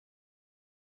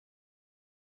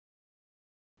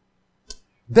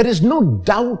There is no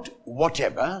doubt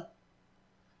whatever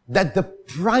that the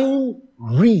prime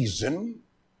reason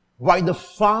why the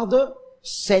Father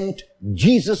sent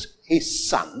Jesus, his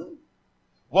Son,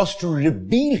 was to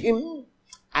reveal him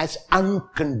as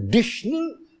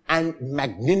unconditional and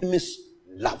magnanimous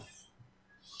love.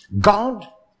 God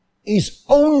is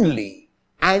only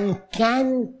and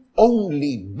can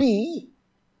only be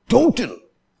total,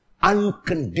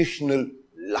 unconditional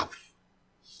love.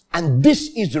 And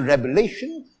this is the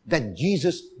revelation that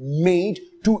Jesus made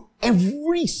to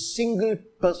every single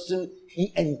person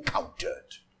he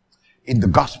encountered. In the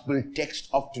gospel text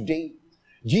of today,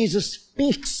 Jesus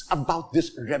speaks about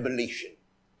this revelation.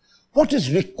 What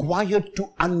is required to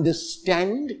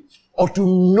understand or to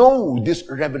know this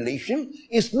revelation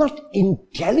is not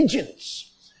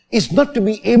intelligence. It's not to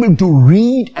be able to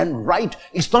read and write.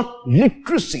 It's not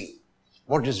literacy.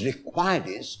 What is required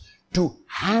is to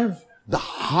have the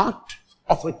heart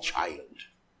of a child.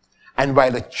 And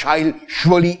while a child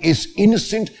surely is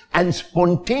innocent and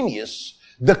spontaneous,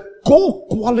 the core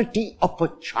quality of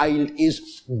a child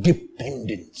is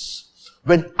dependence.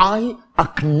 When I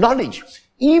acknowledge,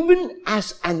 even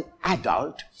as an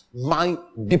adult, my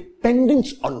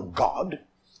dependence on God,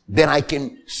 then I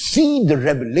can see the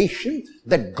revelation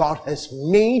that God has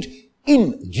made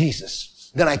in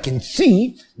Jesus. Then I can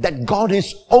see that God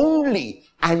is only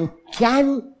and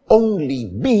can only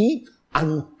be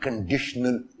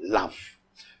unconditional love.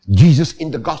 Jesus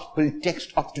in the gospel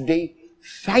text of today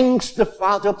thanks the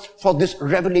Father for this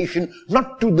revelation,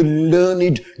 not to the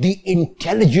learned, the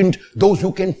intelligent, those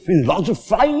who can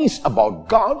philosophize about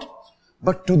God,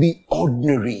 but to the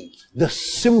ordinary, the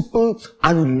simple,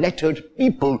 unlettered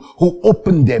people who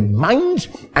open their minds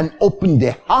and open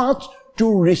their hearts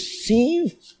to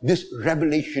receive this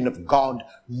revelation of God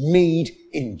made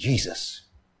in Jesus.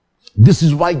 This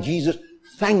is why Jesus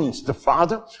thanks the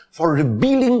Father for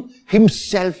revealing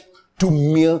himself to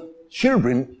mere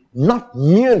children, not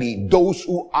merely those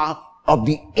who are of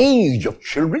the age of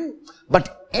children,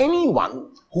 but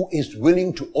anyone who is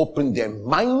willing to open their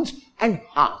minds and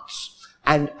hearts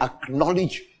and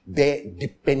acknowledge their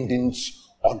dependence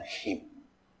on him.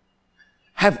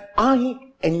 Have I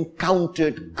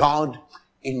encountered God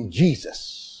in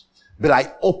Jesus? Will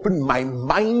I open my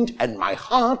mind and my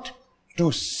heart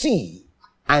to see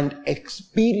and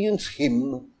experience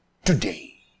him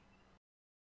today?